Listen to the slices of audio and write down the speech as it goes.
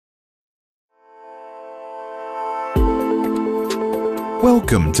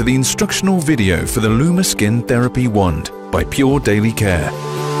Welcome to the instructional video for the Luma Skin Therapy Wand by Pure Daily Care.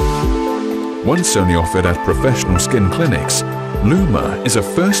 Once only offered at professional skin clinics, Luma is a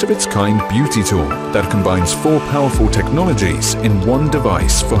first-of-its-kind beauty tool that combines 4 powerful technologies in one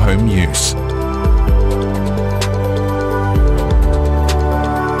device for home use.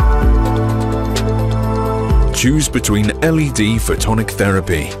 Choose between LED photonic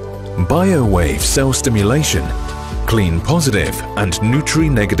therapy, biowave cell stimulation, clean positive and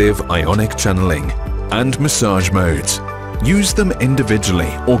nutri-negative ionic channeling, and massage modes. Use them individually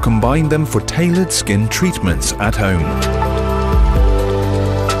or combine them for tailored skin treatments at home.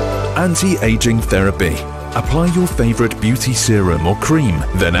 Anti-aging therapy. Apply your favorite beauty serum or cream,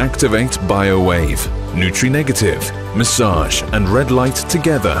 then activate biowave, nutri-negative, massage and red light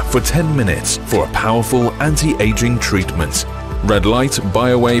together for 10 minutes for a powerful anti-aging treatment. Red light,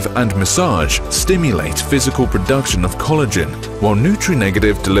 biowave and massage stimulate physical production of collagen, while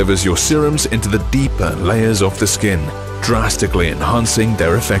nutri-negative delivers your serums into the deeper layers of the skin, drastically enhancing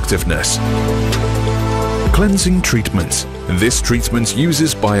their effectiveness. Cleansing treatment. This treatment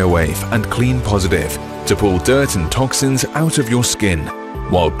uses biowave and clean positive to pull dirt and toxins out of your skin,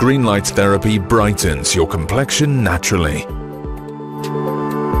 while green light therapy brightens your complexion naturally.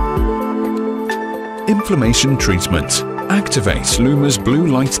 Inflammation treatment. Activate Luma's blue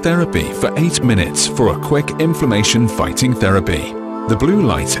light therapy for 8 minutes for a quick inflammation-fighting therapy. The blue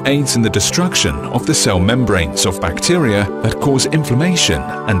light aids in the destruction of the cell membranes of bacteria that cause inflammation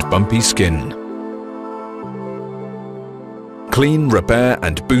and bumpy skin. Clean, repair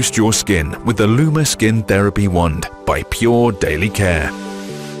and boost your skin with the Luma Skin Therapy Wand by Pure Daily Care.